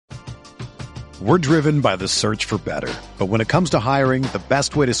We're driven by the search for better. But when it comes to hiring, the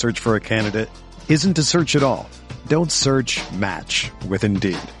best way to search for a candidate isn't to search at all. Don't search, match with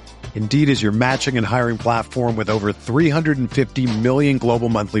Indeed. Indeed is your matching and hiring platform with over 350 million global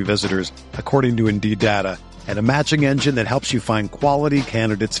monthly visitors, according to Indeed data, and a matching engine that helps you find quality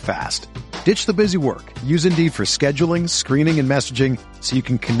candidates fast. Ditch the busy work. Use Indeed for scheduling, screening, and messaging so you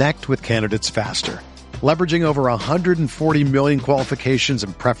can connect with candidates faster. Leveraging over 140 million qualifications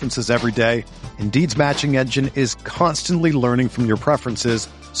and preferences every day, Indeed's matching engine is constantly learning from your preferences,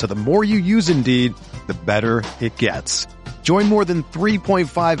 so the more you use Indeed, the better it gets. Join more than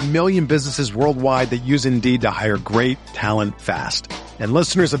 3.5 million businesses worldwide that use Indeed to hire great talent fast. And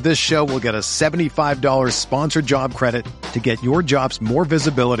listeners of this show will get a $75 sponsored job credit to get your jobs more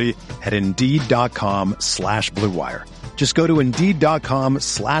visibility at Indeed.com/Blue Wire. Just go to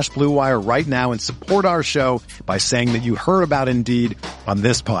Indeed.com/Blue Wire right now and support our show by saying that you heard about Indeed on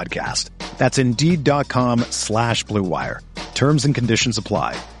this podcast. That's Indeed.com/Blue Wire. Terms and conditions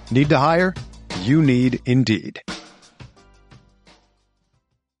apply. Need to hire? You need Indeed.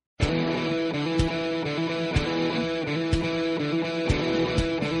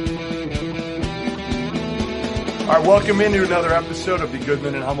 All right, welcome into another episode of the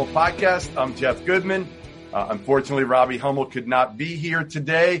Goodman and Hummel podcast. I'm Jeff Goodman. Unfortunately, Robbie Hummel could not be here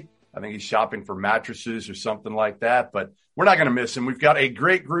today. I think he's shopping for mattresses or something like that, but we're not going to miss him. We've got a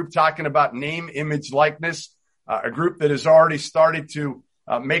great group talking about name, image, likeness, a group that has already started to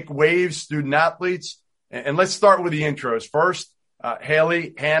make waves, student athletes. And let's start with the intros. First,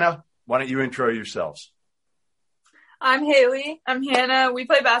 Haley, Hannah, why don't you intro yourselves? I'm Haley. I'm Hannah. We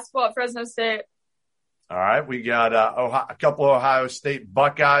play basketball at Fresno State. All right, we got a couple of Ohio State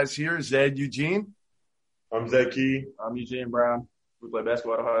Buckeyes here. Zed, Eugene. I'm Zed Key. I'm Eugene Brown. We play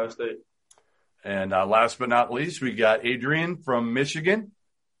basketball at Ohio State. And last but not least, we got Adrian from Michigan.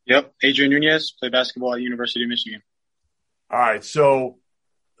 Yep, Adrian Nunez, play basketball at University of Michigan. All right, so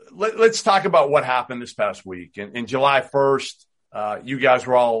let's talk about what happened this past week. In July 1st, you guys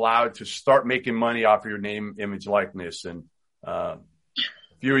were all allowed to start making money off of your name, image, likeness, and a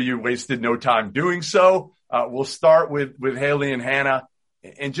few of you wasted no time doing so. We'll start with Haley and Hannah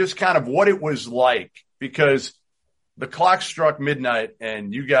and just kind of what it was like, because the clock struck midnight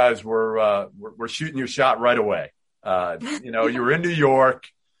and you guys were shooting your shot right away. You were in New York.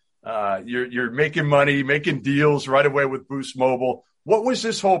 You're making money, making deals right away with Boost Mobile. What was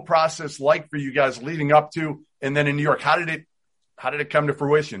this whole process like for you guys leading up to, and then in New York, how did it come to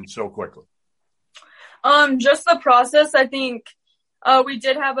fruition so quickly? Just the process. I think, we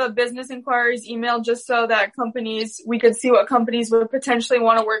did have a business inquiries email just so that we could see what companies would potentially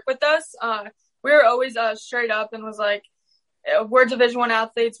want to work with us. We were always straight up and was like, we're Division I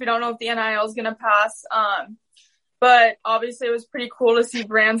athletes. We don't know if the NIL is going to pass. But obviously it was pretty cool to see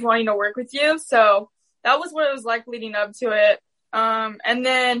brands wanting to work with you. So that was what it was like leading up to it. And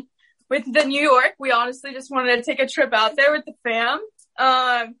then with the New York, we honestly just wanted to take a trip out there with the fam.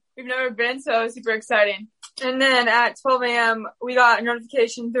 We've never been, so it was super exciting. And then at 12 a.m., we got a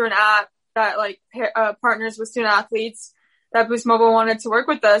notification through an app that partners with student athletes that Boost Mobile wanted to work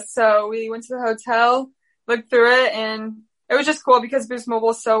with us. So we went to the hotel, looked through it, and it was just cool because Boost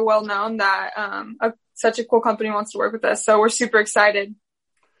Mobile is so well known that such a cool company wants to work with us. So we're super excited.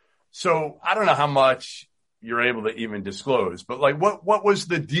 So I don't know how much you're able to even disclose, but what was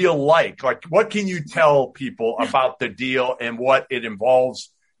the deal like? Like, what can you tell people about the deal and what it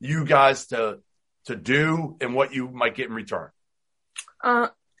involves you guys to do and what you might get in return? We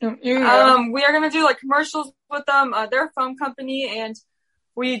are going to do commercials with them. They're a phone company and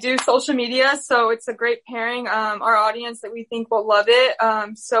we do social media. So it's a great pairing. Our audience that we think will love it.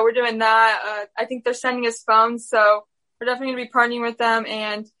 So we're doing that. I think they're sending us phones. So we're definitely going to be partnering with them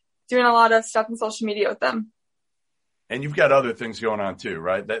and doing a lot of stuff in social media with them. And you've got other things going on too,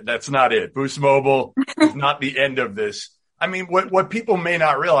 right? That's not it. Boost Mobile is not the end of this. I mean, what people may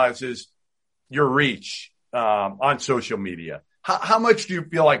not realize is your reach on social media. How much do you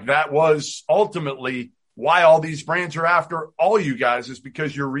feel like that was ultimately why all these brands are after all you guys, is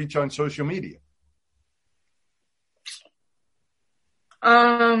because your reach on social media?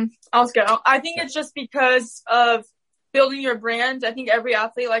 I'll go. I think it's just because of building your brand. I think every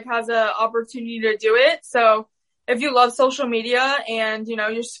athlete has an opportunity to do it. So if you love social media and,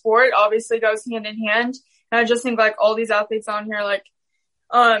 your sport obviously goes hand in hand. And I just think all these athletes on here,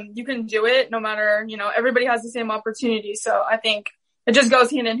 you can do it no matter, everybody has the same opportunity. So I think it just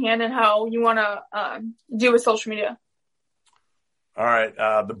goes hand in hand in how you want to do with social media. All right.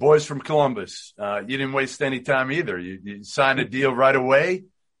 The boys from Columbus, you didn't waste any time either. You signed a deal right away.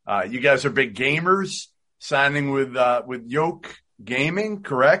 You guys are big gamers, signing with Yoke Gaming,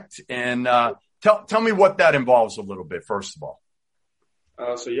 correct? And Tell me what that involves a little bit, first of all.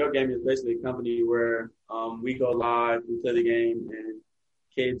 So Your Game is basically a company where we go live, we play the game, and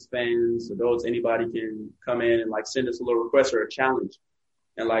kids, fans, adults, anybody can come in and like send us a little request or a challenge.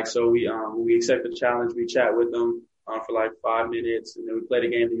 And like, so when we accept the challenge, we chat with them for like 5 minutes, and then we play the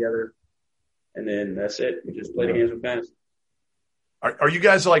game together. And then that's it. We just play the games with fans. Are you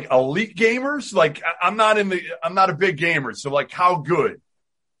guys like elite gamers? Like I'm not a big gamer. So like how good?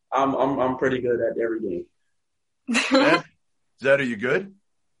 I'm pretty good at every game. Zed, are you good?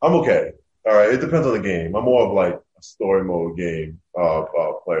 I'm okay. All right. It depends on the game. I'm more of like a story mode game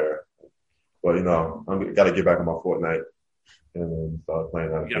player. But, I got to get back on my Fortnite and then start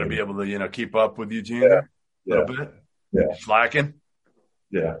playing that. You got to be able to, keep up with Eugene a little bit. Yeah. Slacking.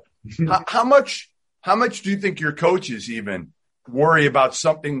 Yeah. How much do you think your coaches even worry about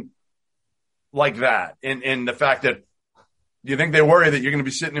something like that? And the fact that you think they worry that you're going to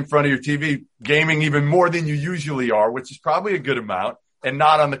be sitting in front of your TV gaming even more than you usually are, which is probably a good amount, and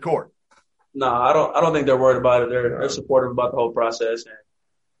not on the court? No, I don't think they're worried about it. They're supportive about the whole process, and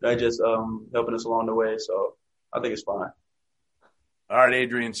they're just helping us along the way. So I think it's fine. All right,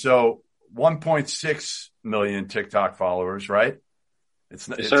 Adrian. So 1.6 million TikTok followers, right? It's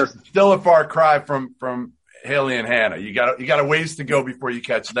still a far cry from Haley and Hannah. You got a ways to go before you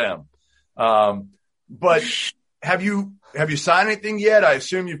catch them. But have you signed anything yet? I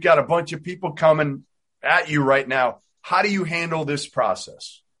assume you've got a bunch of people coming at you right now. How do you handle this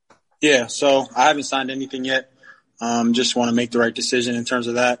process? Yeah, so I haven't signed anything yet. Just want to make the right decision in terms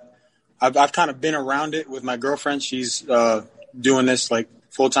of that. I've kind of been around it with my girlfriend. She's doing this like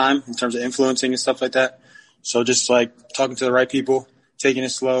full time in terms of influencing and stuff like that. So just like talking to the right people, taking it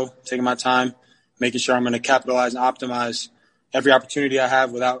slow, taking my time, making sure I'm going to capitalize and optimize every opportunity I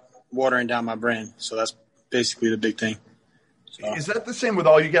have without watering down my brand. So that's basically the big thing. So. Is that the same with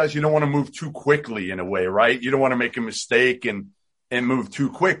all you guys? You don't want to move too quickly in a way, right? You don't want to make a mistake and move too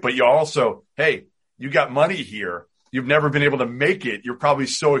quick, but you also, hey, you got money here. You've never been able to make it. You're probably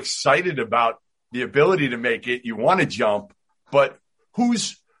so excited about the ability to make it. You want to jump, but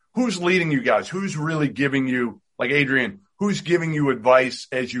who's leading you guys? Who's really giving you, like Adrian, who's giving you advice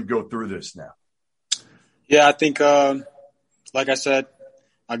as you go through this now? Yeah, I think, like I said,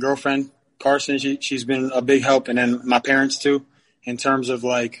 my girlfriend, Carson, she's been a big help. And then my parents too, in terms of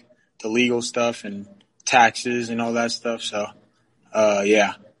like the legal stuff and taxes and all that stuff. So,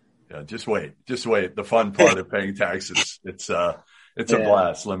 yeah. Yeah, just wait. The fun part of paying taxes. It's a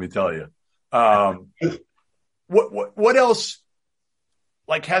blast, let me tell you. What else?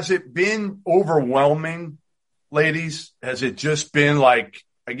 Like, has it been overwhelming, ladies? Has it just been like,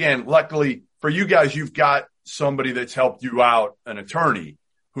 again, luckily for you guys, you've got somebody that's helped you out, an attorney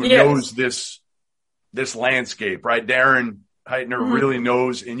who knows this landscape, right? Darren Heitner really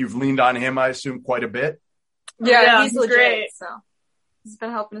knows, and you've leaned on him, I assume, quite a bit. Yeah, he's legit, great. So he's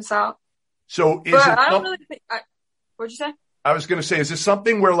been helping us out. So I don't really think. What'd you say? I was going to say, is this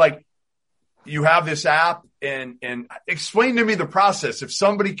something where like you have this app and explain to me the process? If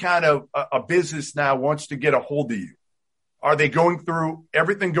somebody kind of a business now wants to get a hold of you, are they going through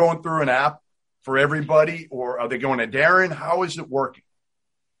an app for everybody, or are they going to Darren? How is it working?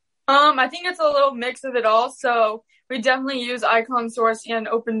 I think it's a little mix of it all. So we definitely use Icon Source and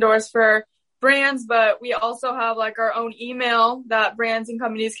Open Doors for brands, but we also have like our own email that brands and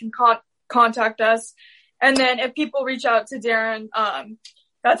companies can contact us. And then if people reach out to Darren,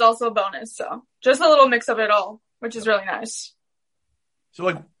 that's also a bonus. So just a little mix of it all, which is really nice. So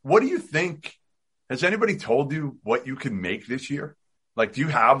like, what do you think? Has anybody told you what you can make this year? Like, do you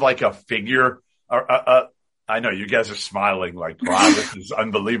have like a figure? I know you guys are smiling like, wow, this is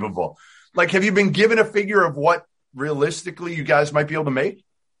unbelievable. Like, have you been given a figure of what realistically you guys might be able to make?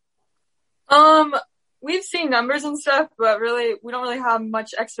 We've seen numbers and stuff, but really, we don't really have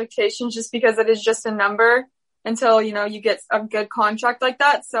much expectations just because it is just a number until, you get a good contract like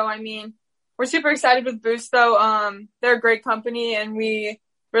that. So, I mean, we're super excited with Boost though. They're a great company and we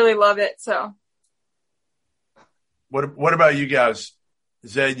really love it. So. What about you guys?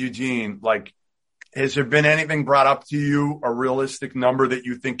 Zed, Eugene, like, has there been anything brought up to you, a realistic number that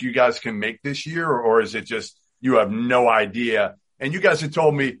you think you guys can make this year? Or is it just you have no idea? And you guys have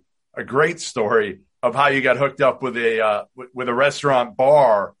told me a great story of how you got hooked up with a restaurant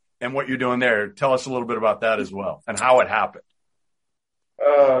bar and what you're doing there. Tell us a little bit about that as well and how it happened.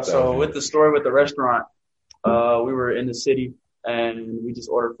 So with the story with the restaurant, we were in the city and we just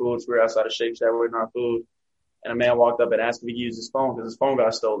ordered food. So we were outside of Shake Shack waiting on our food. And a man walked up and asked if he could use his phone because his phone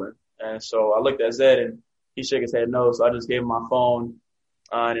got stolen. And so I looked at Zed and he shook his head no. So I just gave him my phone.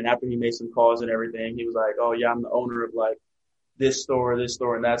 And then after he made some calls and everything, he was like, oh, yeah, I'm the owner of like this store,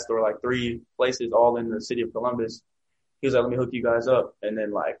 and that store, like 3 places all in the city of Columbus. He was like, let me hook you guys up. And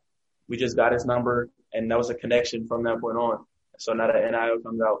then like, we just got his number and that was a connection from that point on. So now that NIL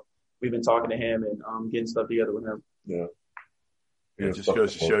comes out, we've been talking to him and getting stuff together with him. Yeah. It just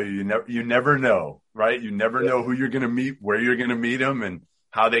goes to show you never know, right? You never know who you're going to meet, where you're going to meet them, and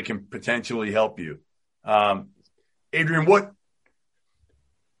how they can potentially help you. Adrian, what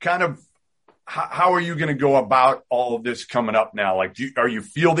kind of how are you going to go about all of this coming up now? Like, are you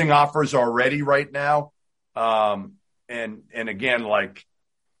fielding offers already right now? And again, like,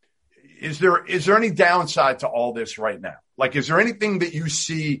 is there any downside to all this right now? Like, is there anything that you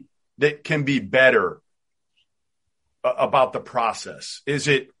see that can be better about the process? Is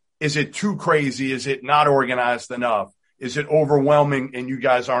it too crazy? Is it not organized enough? Is it overwhelming? And you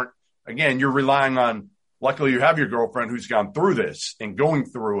guys aren't, again, you're relying on, luckily you have your girlfriend who's gone through this and going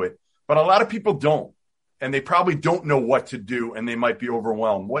through it, but a lot of people don't, and they probably don't know what to do, and they might be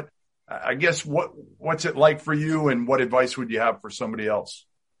overwhelmed. What's it like for you, and what advice would you have for somebody else?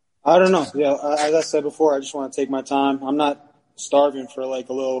 I don't know. Yeah. As I said before, I just want to take my time. I'm not starving for like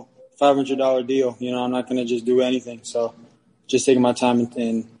a little $500 deal. You know, I'm not going to just do anything. So just taking my time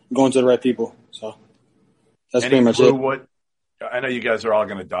and going to the right people. So that's pretty much it. I know you guys are all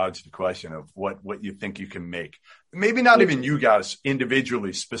going to dodge the question of what you think you can make. Maybe not even you guys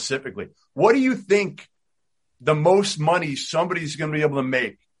individually, specifically. What do you think the most money somebody's going to be able to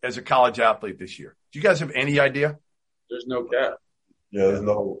make as a college athlete this year? Do you guys have any idea? There's no cap. Yeah, there's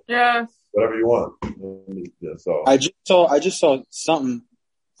no. Yeah. Whatever you want. Yeah, so I just saw something.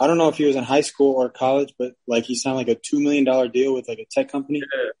 I don't know if he was in high school or college, but like he signed like a $2 million deal with like a tech company.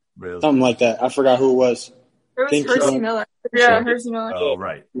 Yeah. Really? Something like that. I forgot who it was. It was Hersey Miller. Yeah, Hersey Miller. Oh,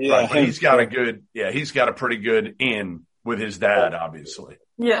 right. Yeah, right. But he's got a pretty good in with his dad, obviously.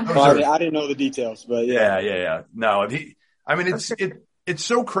 Yeah. I didn't know the details, but yeah. No, it's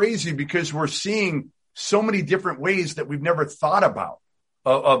so crazy because we're seeing so many different ways that we've never thought about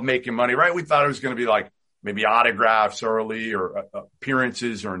of making money, right? We thought it was going to be like maybe autographs early or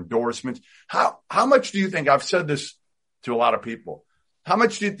appearances or endorsements. How much do you think, I've said this to a lot of people, how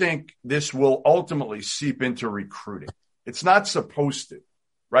much do you think this will ultimately seep into recruiting? It's not supposed to,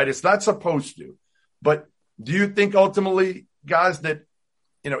 right? It's not supposed to. But do you think ultimately, guys, that,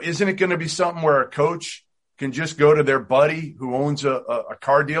 isn't it going to be something where a coach can just go to their buddy who owns a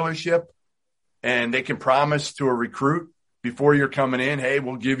car dealership and they can promise to a recruit before you're coming in, hey,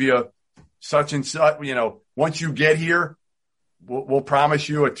 we'll give you such and such, once you get here, we'll promise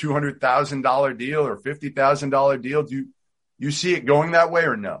you a $200,000 deal or $50,000 deal. Do you see it going that way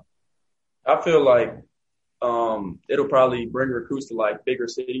or no? I feel like it'll probably bring recruits to like bigger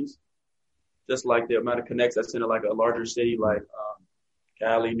cities, just like the amount of connects that's in like a larger city like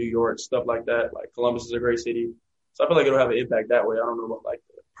Cali, New York, stuff like that. Like Columbus is a great city. So I feel like it'll have an impact that way. I don't know what like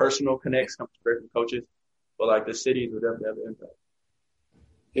the personal connects come straight from coaches, but like the cities will definitely have an impact.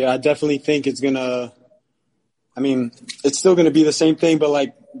 Yeah, I definitely think it's still going to be the same thing, but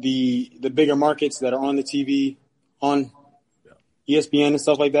like the bigger markets that are on the TV, on ESPN and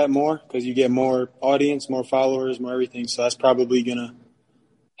stuff like that more, because you get more audience, more followers, more everything. So that's probably going to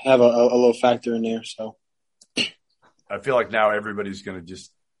have a little factor in there. So I feel like now everybody's going to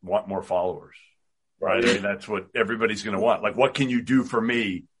just want more followers, right? I mean, that's what everybody's going to want. Like, what can you do for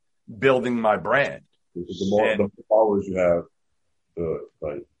me building my brand? Because the more followers you have,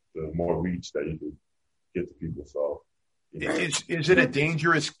 the more reach that you can get to people. So, is it a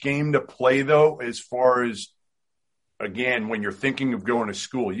dangerous game to play though? As far as, again, when you're thinking of going to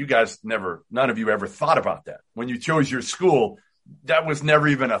school, you guys none of you ever thought about that. When you chose your school, that was never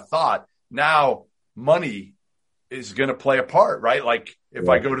even a thought. Now money is going to play a part, right? Like if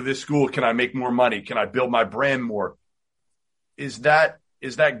I go to this school, can I make more money? Can I build my brand more? Is that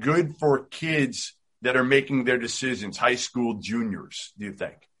good for kids that are making their decisions, high school juniors, do you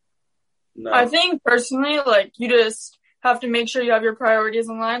think? No. I think personally, like, you just have to make sure you have your priorities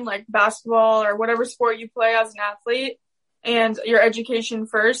in line, like basketball or whatever sport you play as an athlete, and your education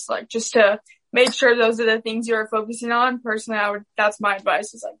first, like just to make sure those are the things you're focusing on. Personally, that's my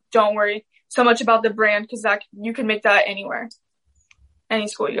advice, is like, don't worry so much about the brand, because you can make that anywhere. Any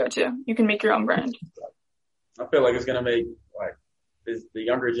school you go to, you can make your own brand. I feel like it's going to make like the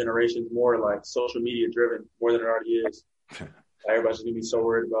younger generations more like social media driven more than it already is. Like, everybody's going to be so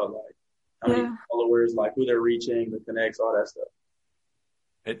worried about like how many followers, like who they're reaching, the connects, all that stuff.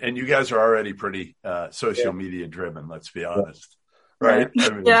 And you guys are already pretty social media driven, let's be honest. Right? I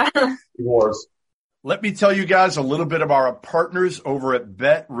mean, it was. Let me tell you guys a little bit of our partners over at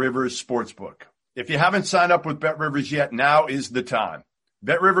Bet Rivers Sportsbook. If you haven't signed up with Bet Rivers yet, now is the time.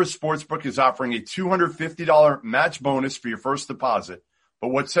 BetRivers Sportsbook is offering a $250 match bonus for your first deposit. But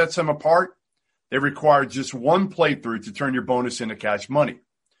what sets them apart? They require just one playthrough to turn your bonus into cash money.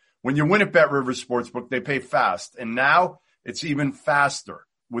 When you win at BetRivers Sportsbook, they pay fast. And now it's even faster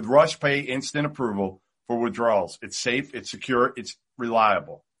with Rush Pay instant approval for withdrawals. It's safe, it's secure, it's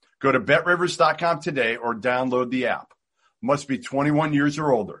reliable. Go to BetRivers.com today or download the app. Must be 21 years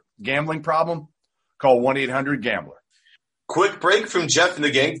or older. Gambling problem? Call 1-800-GAMBLER. Quick break from Jeff and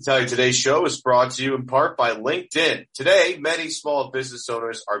the gang to tell you today's show is brought to you in part by LinkedIn. Today, many small business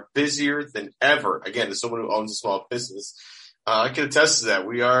owners are busier than ever. Again, as someone who owns a small business, I can attest to that.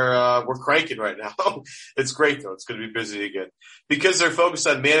 We're cranking right now. It's great though. It's going to be busy again because they're focused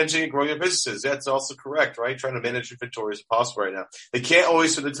on managing and growing their businesses. That's also correct, right? Trying to manage inventory as possible right now. They can't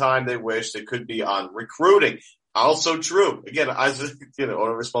always spend the time they wish. They could be on recruiting. Also true. Again, as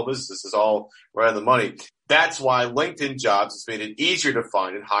owner of a small business, this is all right on the money. That's why LinkedIn Jobs has made it easier to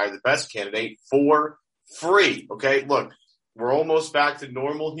find and hire the best candidate for free. Okay, look, we're almost back to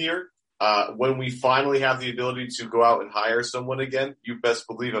normal here. When we finally have the ability to go out and hire someone again, you best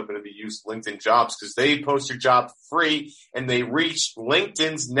believe I'm going to be using LinkedIn Jobs because they post your job for free and they reach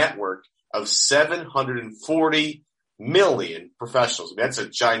LinkedIn's network of 740 million professionals. I mean, that's a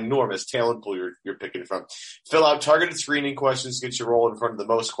ginormous talent pool you're picking from. Fill out targeted screening questions, get your role in front of the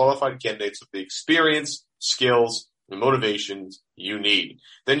most qualified candidates with the experience, skills, and motivations you need.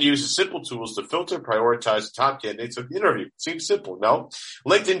 Then use the simple tools to filter and prioritize the top candidates of the interview. Seems simple, no?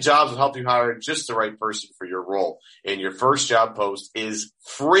 LinkedIn Jobs will help you hire just the right person for your role. And your first job post is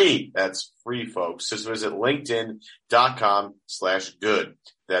free. That's free, folks. Just visit LinkedIn.com/good.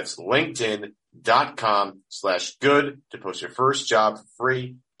 That's LinkedIn.com/good to post your first job for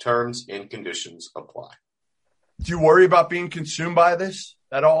free. Terms and conditions apply. Do you worry about being consumed by this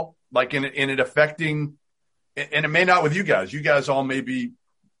at all? Like in it affecting, and it may not with you guys. You guys all may be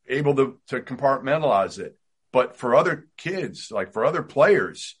able to compartmentalize it. But for other kids, like for other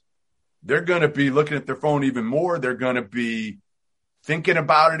players, they're going to be looking at their phone even more. They're going to be thinking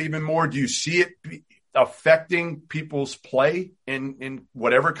about it even more. Do you see it affecting people's play in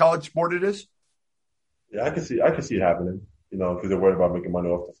whatever college sport it is? Yeah, I can see it happening, because they're worried about making money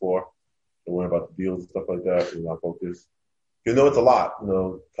off the floor. They're worried about the deals and stuff like that. Focus. It's a lot.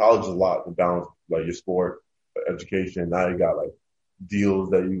 College is a lot to balance, like your sport, education. Now you got like deals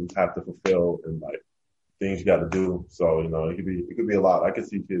that you have to fulfill and like things you got to do. So, it could be a lot. I could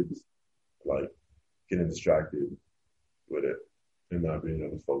see kids like getting distracted with it and not being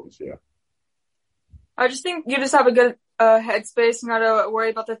able to focus. Yeah. I just think you just have a good headspace, not to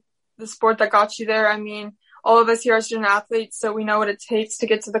worry about the sport that got you there. I mean, all of us here are student athletes, so we know what it takes to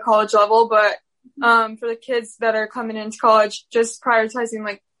get to the college level. But for the kids that are coming into college, just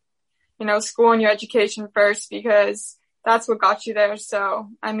prioritizing school and your education first, because that's what got you there. So,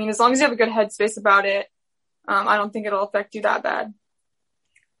 I mean, as long as you have a good headspace about it, I don't think it'll affect you that bad.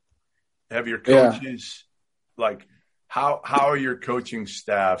 Have your coaches, how are your coaching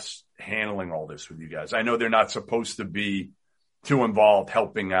staffs handling all this with you guys? I know they're not supposed to be too involved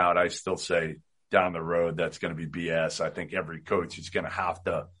helping out. I still say down the road, that's going to be BS. I think every coach is going to have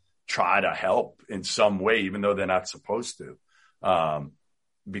to try to help in some way, even though they're not supposed to.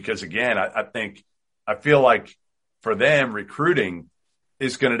 Because again, I feel like for them, recruiting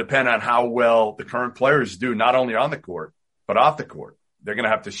is going to depend on how well the current players do, not only on the court, but off the court. They're going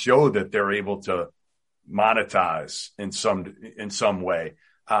to have to show that they're able to monetize in some way.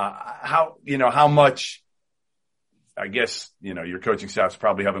 How much, I guess, your coaching staffs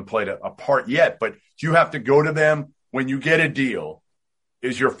probably haven't played a part yet, but do you have to go to them when you get a deal?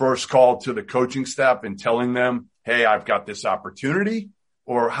 Is your first call to the coaching staff and telling them, hey, I've got this opportunity?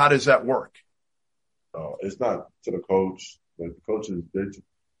 Or how does that work? It's not to the coach. Like the coaches,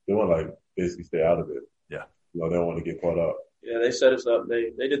 they want to basically stay out of it. Yeah. They don't want to get caught up. Yeah, they set us up.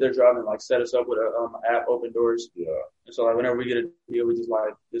 They did their job and set us up with a app, Open Doors. Yeah. And so whenever we get a deal, we just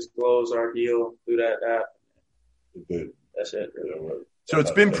disclose our deal through that app. That's it. Yeah, right. So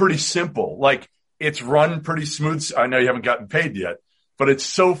it's been pretty simple. It's run pretty smooth. I know you haven't gotten paid yet, but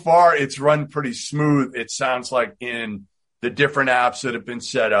it's run pretty smooth. It sounds like in the different apps that have been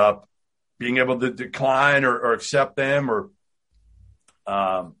set up, being able to decline or accept them or,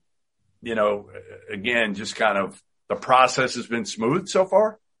 again, just kind of the process has been smooth so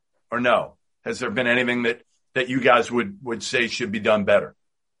far or no? Has there been anything that you guys would say should be done better?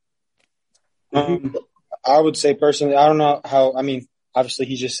 I would say personally, I don't know how, obviously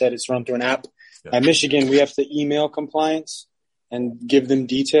he just said it's run through an app. Yeah. At Michigan, we have to email compliance and give them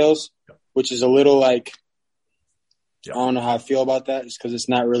details, which is a little I don't know how I feel about that, just because it's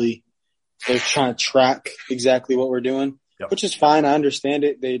not really, they're trying to track exactly what we're doing. which is fine. I understand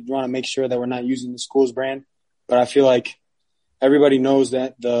it. They want to make sure that we're not using the school's brand, but I feel like everybody knows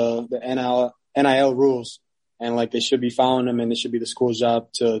that the NIL rules, and like they should be following them, and it should be the school's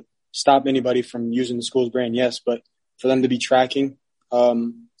job to stop anybody from using the school's brand. Yes, but for them to be tracking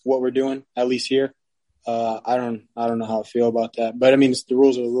what we're doing, at least here, I don't know how I feel about that. But I mean, the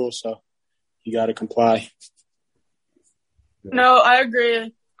rules are the rules, so you got to comply. No, I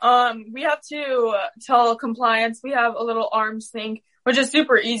agree. We have to tell compliance. We have a little arms thing, which is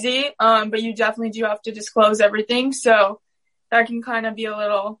super easy. But you definitely do have to disclose everything. So that can kind of be a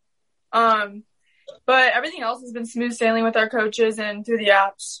little, but everything else has been smooth sailing with our coaches and through the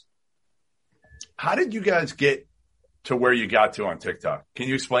apps. How did you guys get to where you got to on TikTok? Can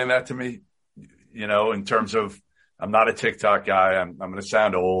you explain that to me? You know, in terms of, I'm not a TikTok guy. I'm going to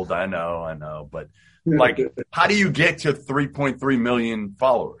sound old. I know. But like, how do you get to 3.3 million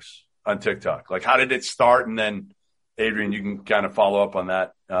followers on TikTok? Like, how did it start? And then, Adrian, you can kind of follow up on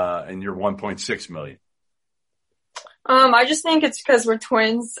that and your 1.6 million. I just think it's because we're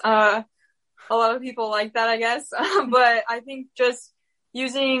twins. A lot of people like that, I guess. But I think just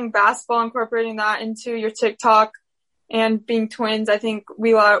using basketball, incorporating that into your TikTok and being twins, I think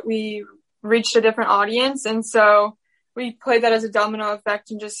we reached a different audience. And so we played that as a domino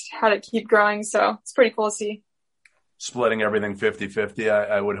effect and just had it keep growing. So it's pretty cool to see. Splitting everything 50-50,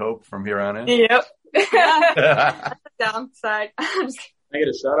 I would hope, from here on in. Yep. That's the downside. Can I get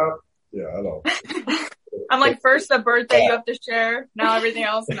a shout out? Yeah, I know. I'm like, first the birthday you have to share. Now everything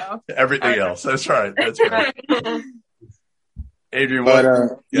else, no. Everything else. That's right. Adrian,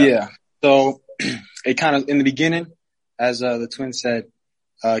 but, yeah. So it kind of, in the beginning, as the twins said,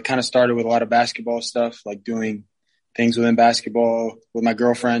 it kind of started with a lot of basketball stuff, like doing things within basketball with my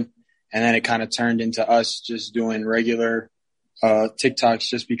girlfriend. And then it kind of turned into us just doing regular TikToks,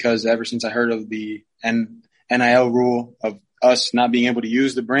 just because ever since I heard of the NIL rule of us not being able to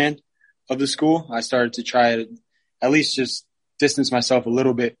use the brand of the school, I started to try to at least just distance myself a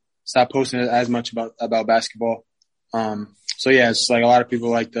little bit, stop posting as much about basketball. So yeah, it's like a lot of people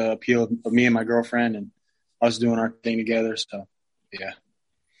like the appeal of me and my girlfriend and us doing our thing together. So yeah.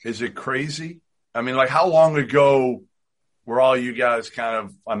 Is it crazy? I mean, like, how long ago were all you guys kind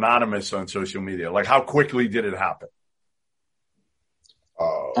of anonymous on social media? Like, how quickly did it happen?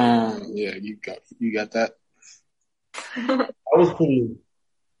 Yeah, you got that. I was pretty,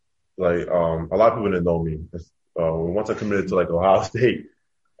 like, a lot of people didn't know me. Once I committed to, like, Ohio State,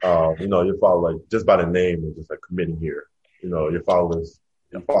 you follow, like, just by the name and just, like, committing here. You know, your followers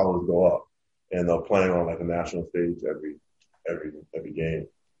go up. And they're playing on, like, a national stage every game.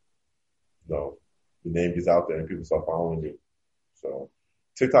 So your name gets out there and people start following you. So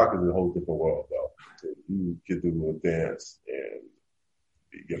TikTok is a whole different world, though. You can do a dance and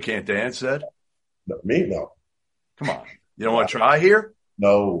you can't dance, Ed? No, me? No. Come on. You don't want to try here?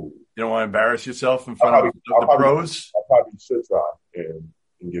 No. You don't want to embarrass yourself in front of the pros? I probably should try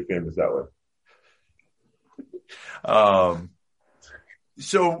and get famous that way.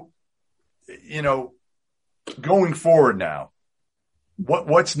 So, going forward now,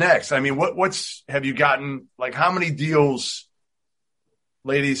 what's next? I mean, have you gotten, like, how many deals,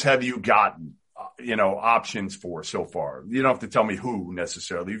 ladies, have you gotten, options for so far? You don't have to tell me who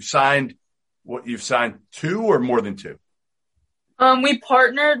necessarily. You've signed two or more than two? We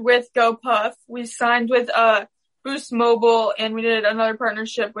partnered with GoPuff. We signed with Boost Mobile, and we did another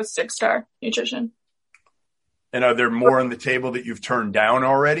partnership with Six Star Nutrition. And are there more on the table that you've turned down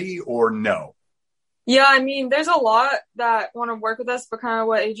already, or no? Yeah, I mean, there's a lot that want to work with us, but kind of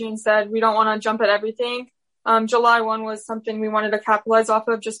what Adrian said, we don't want to jump at everything. July 1 was something we wanted to capitalize off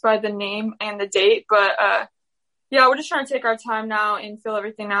of just by the name and the date. But, yeah, we're just trying to take our time now and fill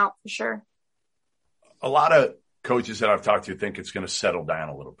everything out for sure. A lot of coaches that I've talked to think it's going to settle down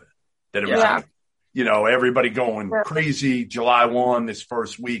a little bit. That it was, everybody going crazy July 1 this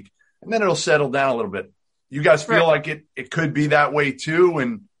first week, and then it'll settle down a little bit. You guys feel like it could be that way too,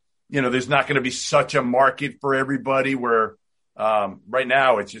 and there's not going to be such a market for everybody. Where right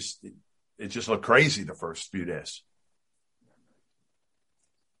now it just looked crazy the first few days.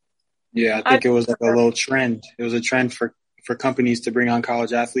 Yeah, I think it was like a little trend. It was a trend for companies to bring on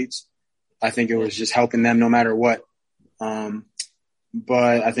college athletes. I think it was just helping them no matter what.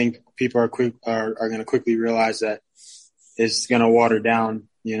 But I think people are going to quickly realize that it's going to water down.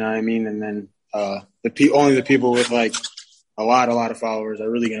 You know what I mean? And then only the people with like a lot of followers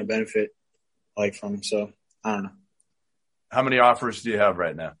are really going to benefit from. So I don't know. How many offers do you have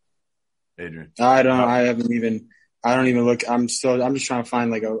right now, Adrian? I don't even look. I'm just trying to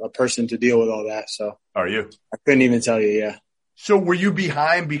find like a person to deal with all that. So are you? I couldn't even tell you. Yeah. So were you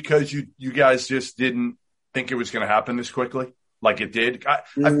behind because you guys just didn't think it was going to happen this quickly, like it did? I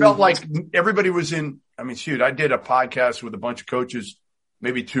felt like everybody was in. I mean, shoot, I did a podcast with a bunch of coaches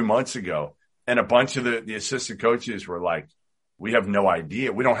maybe 2 months ago, and a bunch of the assistant coaches were like, "We have no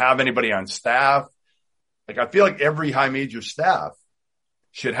idea. We don't have anybody on staff." Like, I feel like every high major staff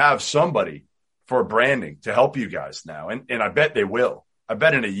should have somebody for branding to help you guys now, and I bet they will. I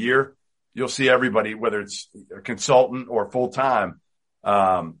bet in a year you'll see everybody, whether it's a consultant or full time.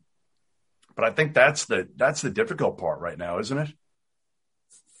 But I think that's the difficult part right now, isn't it?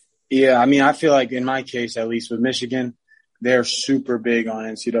 Yeah, I mean, I feel like in my case, at least with Michigan, they're super big on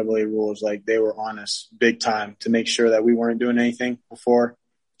NCAA rules. Like, they were on us big time to make sure that we weren't doing anything before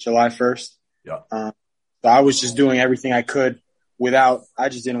July 1st. Yeah. So I was just doing everything I could I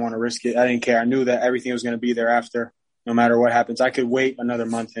just didn't want to risk it. I didn't care. I knew that everything was going to be there after, no matter what happens. I could wait another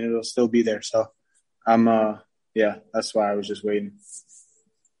month and it'll still be there. So that's why I was just waiting.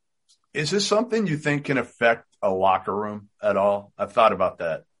 Is this something you think can affect a locker room at all? I've thought about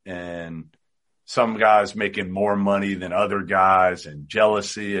that. And some guys making more money than other guys and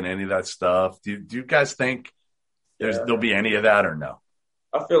jealousy and any of that stuff. Do you guys think there'll be any of that or no?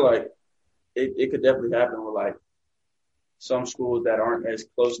 I feel like it could definitely happen with like some schools that aren't as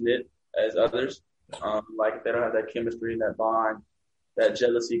close-knit as others. Like if they don't have that chemistry and that bond, that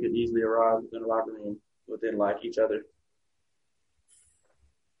jealousy could easily arise within the locker room, within like each other.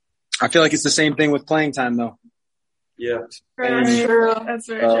 I feel like it's the same thing with playing time, though. Yeah. That's true. That's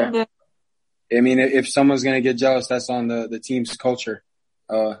very true. Yeah. I mean, if someone's going to get jealous, that's on the team's culture,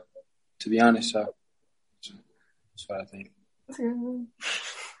 to be honest. So that's what I think.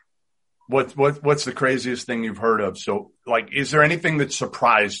 What's the craziest thing you've heard of? So, like, is there anything that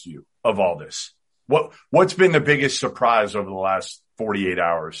surprised you of all this? What's been the biggest surprise over the last 48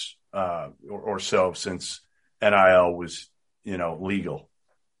 hours or so since NIL was, legal?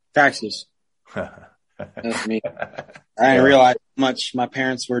 Taxes. That's me. I didn't realize how much my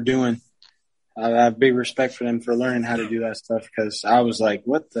parents were doing. I have big respect for them for learning how to do that stuff because I was like,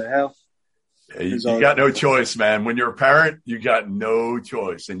 what the hell? You got no choice, man. When you're a parent, you got no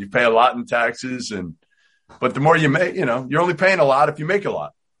choice, and you pay a lot in taxes. But the more you make, you're only paying a lot if you make a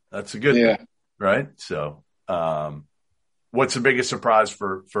lot. That's a good thing, right? So, what's the biggest surprise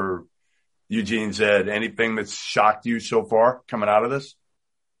for Eugene, Zed? Anything that's shocked you so far coming out of this?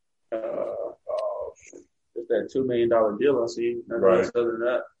 It's that $2 million deal I see. Right. Other than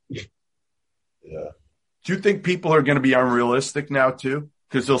that. Yeah. Do you think people are going to be unrealistic now too?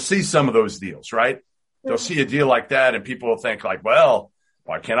 Because they'll see some of those deals, right? They'll see a deal like that and people will think like, well,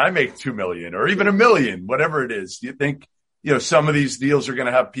 why can't I make 2 million or even 1 million, whatever it is? Do you think, some of these deals are going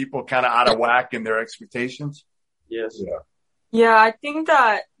to have people kind of out of whack in their expectations? Yes. Yeah, I think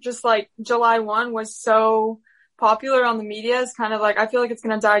that just like July 1 was so popular on the media. It's kind of like, I feel like it's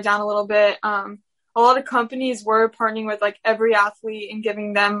going to die down a little bit. A lot of companies were partnering with like every athlete and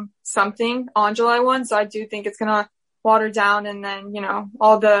giving them something on July 1. So I do think it's going to water down and then,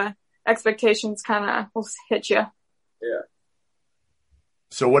 all the expectations kind of will hit you. Yeah.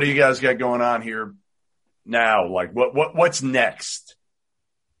 So what do you guys got going on here now? Like what's next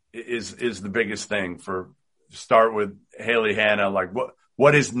is the biggest thing start with Haley Hannah. Like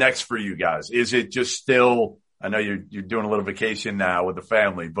what is next for you guys? Is it just still, I know you're doing a little vacation now with the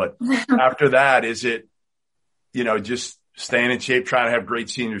family, but after that, is it, just staying in shape, trying to have great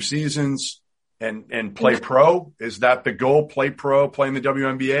senior seasons and play pro? Is that the goal? Play pro, play in the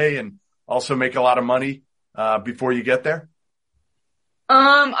WNBA and also make a lot of money, before you get there?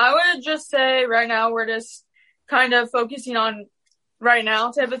 I would just say right now we're just kind of focusing on right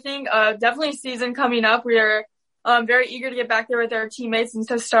now type of thing. Definitely season coming up. We are, very eager to get back there with our teammates and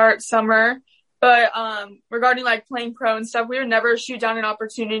to start summer. But regarding like playing pro and stuff, we would never shoot down an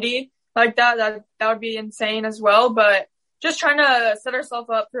opportunity like that. That would be insane as well. But just trying to set ourselves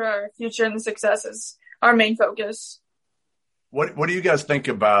up for our future and the success is our main focus. What do you guys think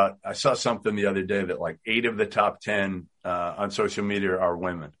about? I saw something the other day that like 8 of the top 10 on social media are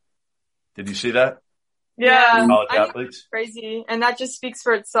women. Did you see that? Yeah, college I think athletes. it's crazy, and that just speaks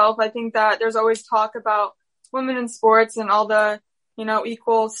for itself. I think that there's always talk about women in sports and all the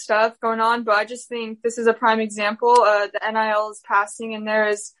equal stuff going on. But I just think this is a prime example. The NIL is passing and there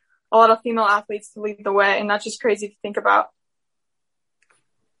is a lot of female athletes to lead the way. And that's just crazy to think about.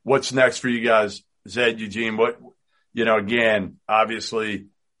 What's next for you guys? Zed, Eugene, again, obviously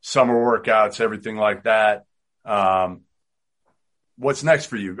summer workouts, everything like that. What's next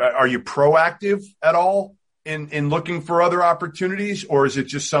for you? Are you proactive at all in looking for other opportunities, or is it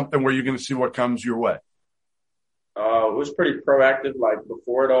just something where you're going to see what comes your way? It was pretty proactive, like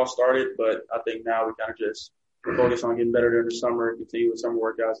before it all started, but I think now we kind of just focus on getting better during the summer, continue with summer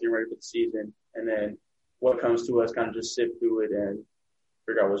workouts, getting ready for the season, and then what comes to us, kind of just sift through it and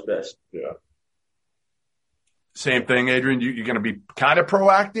figure out what's best. Yeah. Same thing, Adrian. You're going to be kind of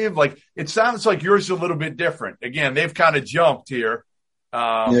proactive. Like, it sounds like yours is a little bit different. Again, they've kind of jumped here.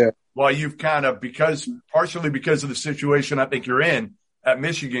 While you've kind of, partially because of the situation I think you're in at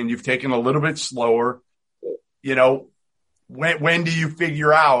Michigan, you've taken a little bit slower. You know, when do you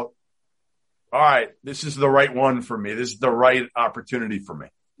figure out, all right, this is the right one for me. This is the right opportunity for me.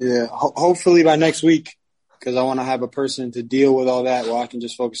 Yeah. Hopefully by next week, because I want to have a person to deal with all that while I can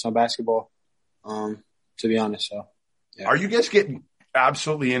just focus on basketball. To be honest. So, yeah. Are you guys getting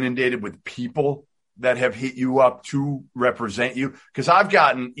absolutely inundated with people that have hit you up to represent you? Because I've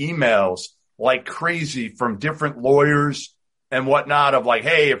gotten emails like crazy from different lawyers and whatnot of like,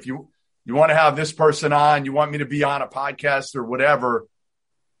 hey, if you want to have this person on, you want me to be on a podcast or whatever.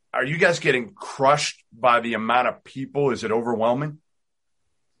 Are you guys getting crushed by the amount of people? Is it overwhelming?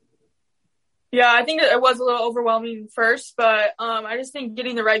 Yeah, I think it was a little overwhelming first, but I just think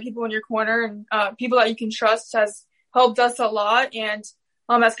getting the right people in your corner and people that you can trust has helped us a lot, and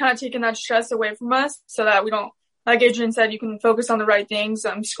has kind of taken that stress away from us so that we don't, like Adrian said, you can focus on the right things,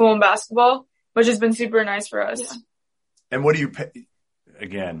 school and basketball, which has been super nice for us. Yeah. And what do you pay?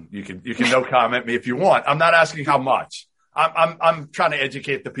 Again, you can no comment me if you want. I'm not asking how much. I'm trying to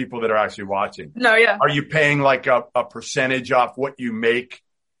educate the people that are actually watching. No, yeah. Are you paying like a percentage off what you make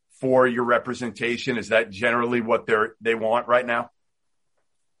for your representation? Is that generally what they want right now?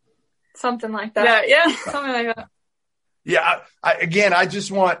 Something like that. Yeah, something like that. Yeah.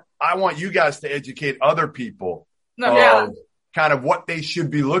 I want you guys to educate other people kind of what they should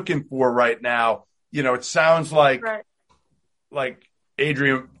be looking for right now. You know, it sounds like, like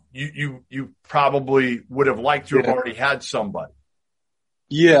Adrian, you probably would have liked to have already had somebody.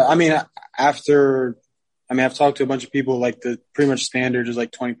 Yeah. I mean, I've talked to a bunch of people, like the pretty much standard is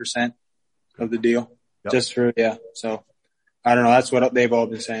like 20% of the deal So I don't know. That's what they've all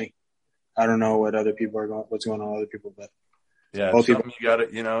been saying. I don't know what's going on with other people, but yeah, you got to,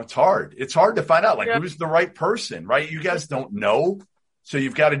 it's hard. It's hard to find out who's the right person, right? You guys don't know. So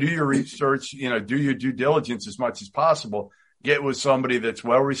you've got to do your research, do your due diligence as much as possible. Get with somebody that's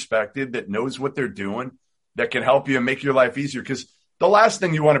well respected, that knows what they're doing, that can help you and make your life easier. Because the last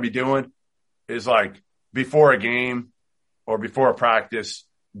thing you want to be doing is like, before a game or before a practice,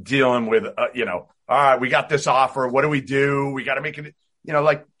 dealing with, all right, we got this offer. What do? We got to make it, you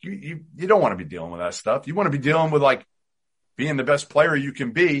don't want to be dealing with that stuff. You want to be dealing with like being the best player you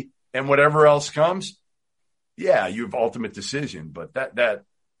can be, and whatever else comes. Yeah, you have ultimate decision, but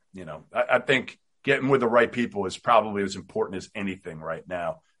I think getting with the right people is probably as important as anything right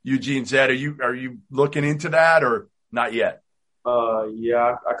now. Eugene, Zed, are you looking into that or not yet?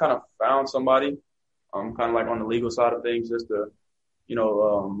 Yeah, I kind of found somebody. I'm kind of like on the legal side of things, just to,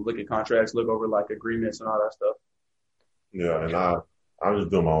 look at contracts, look over like agreements and all that stuff. Yeah, and I'm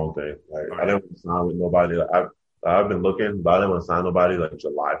just doing my own thing. Like, I didn't want to sign with nobody. Like, I've been looking, but I didn't want to sign nobody like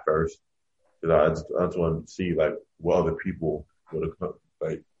July 1st. Because I just want to see like what other people would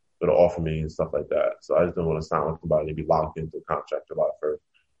offer me and stuff like that. So I just didn't want to sign with somebody and be locked into a contract July 1st.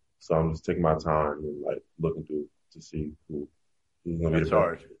 So I'm just taking my time and like looking through to see who's going to be the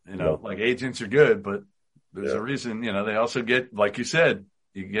hard. Like agents are good, but there's a reason, they also get, like you said,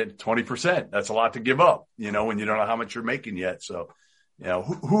 you get 20%. That's a lot to give up, when you don't know how much you're making yet. So,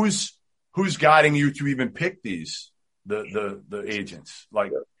 who's guiding you to even pick the agents?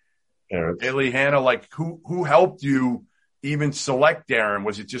 Like Haley, Hannah, like who helped you even select Darren?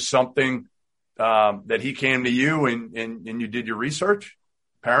 Was it just something, that he came to you and you did your research?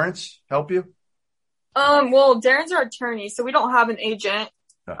 Parents help you? Well, Darren's our attorney, so we don't have an agent.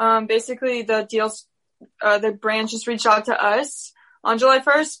 Basically the brand just reached out to us on July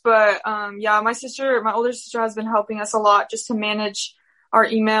 1st, but, my older sister has been helping us a lot just to manage our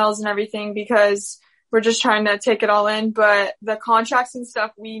emails and everything, because we're just trying to take it all in. But the contracts and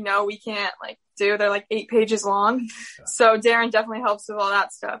stuff, we know we can't do. They're like 8 pages long. Yeah. So Darren definitely helps with all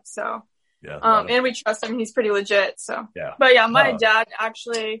that stuff. So, and we trust him. He's pretty legit. So, but my dad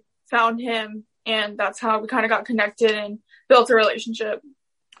actually found him, and that's how we kind of got connected and built a relationship.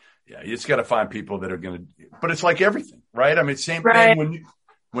 Yeah, you just got to find people that are going to, but it's like everything, right? I mean, same thing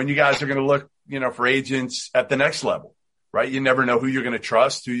when you guys are going to look, for agents at the next level, right? You never know who you're going to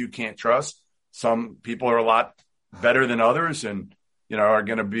trust, who you can't trust. Some people are a lot better than others and, are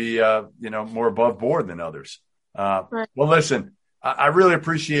going to be, more above board than others. Well, listen, I really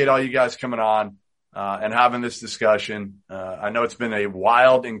appreciate all you guys coming on, and having this discussion. I know it's been a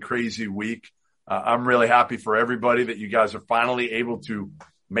wild and crazy week. I'm really happy for everybody that you guys are finally able to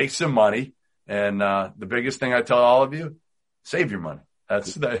make some money. And the biggest thing I tell all of you, save your money.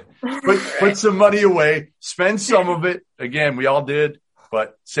 Put some money away, spend some of it. Again, we all did,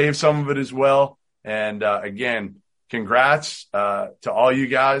 but save some of it as well. And again, congrats to all you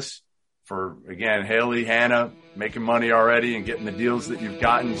guys for, again, Haley, Hannah, making money already and getting the deals that you've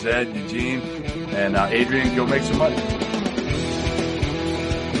gotten, Zed, Eugene, and Adrian, go make some money.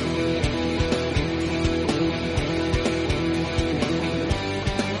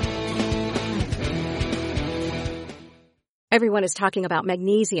 Everyone is talking about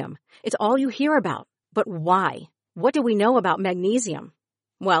magnesium. It's all you hear about. But why? What do we know about magnesium?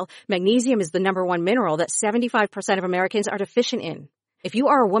 Well, magnesium is the number one mineral that 75% of Americans are deficient in. If you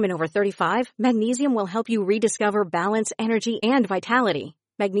are a woman over 35, magnesium will help you rediscover balance, energy, and vitality.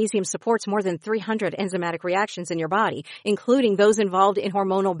 Magnesium supports more than 300 enzymatic reactions in your body, including those involved in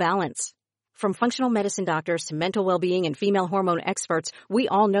hormonal balance. From functional medicine doctors to mental well-being and female hormone experts, we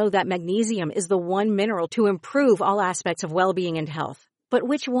all know that magnesium is the one mineral to improve all aspects of well-being and health. But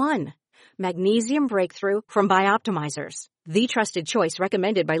which one? Magnesium Breakthrough from Bioptimizers, the trusted choice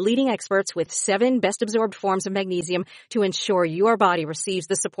recommended by leading experts with 7 best-absorbed forms of magnesium to ensure your body receives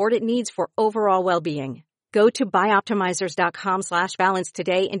the support it needs for overall well-being. Go to bioptimizers.com/balance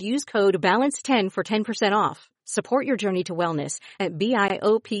today and use code BALANCE10 for 10% off. Support your journey to wellness at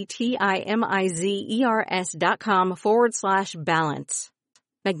bioptimizers.com/balance.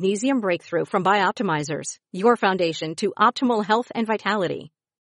 Magnesium Breakthrough from Bioptimizers, your foundation to optimal health and vitality.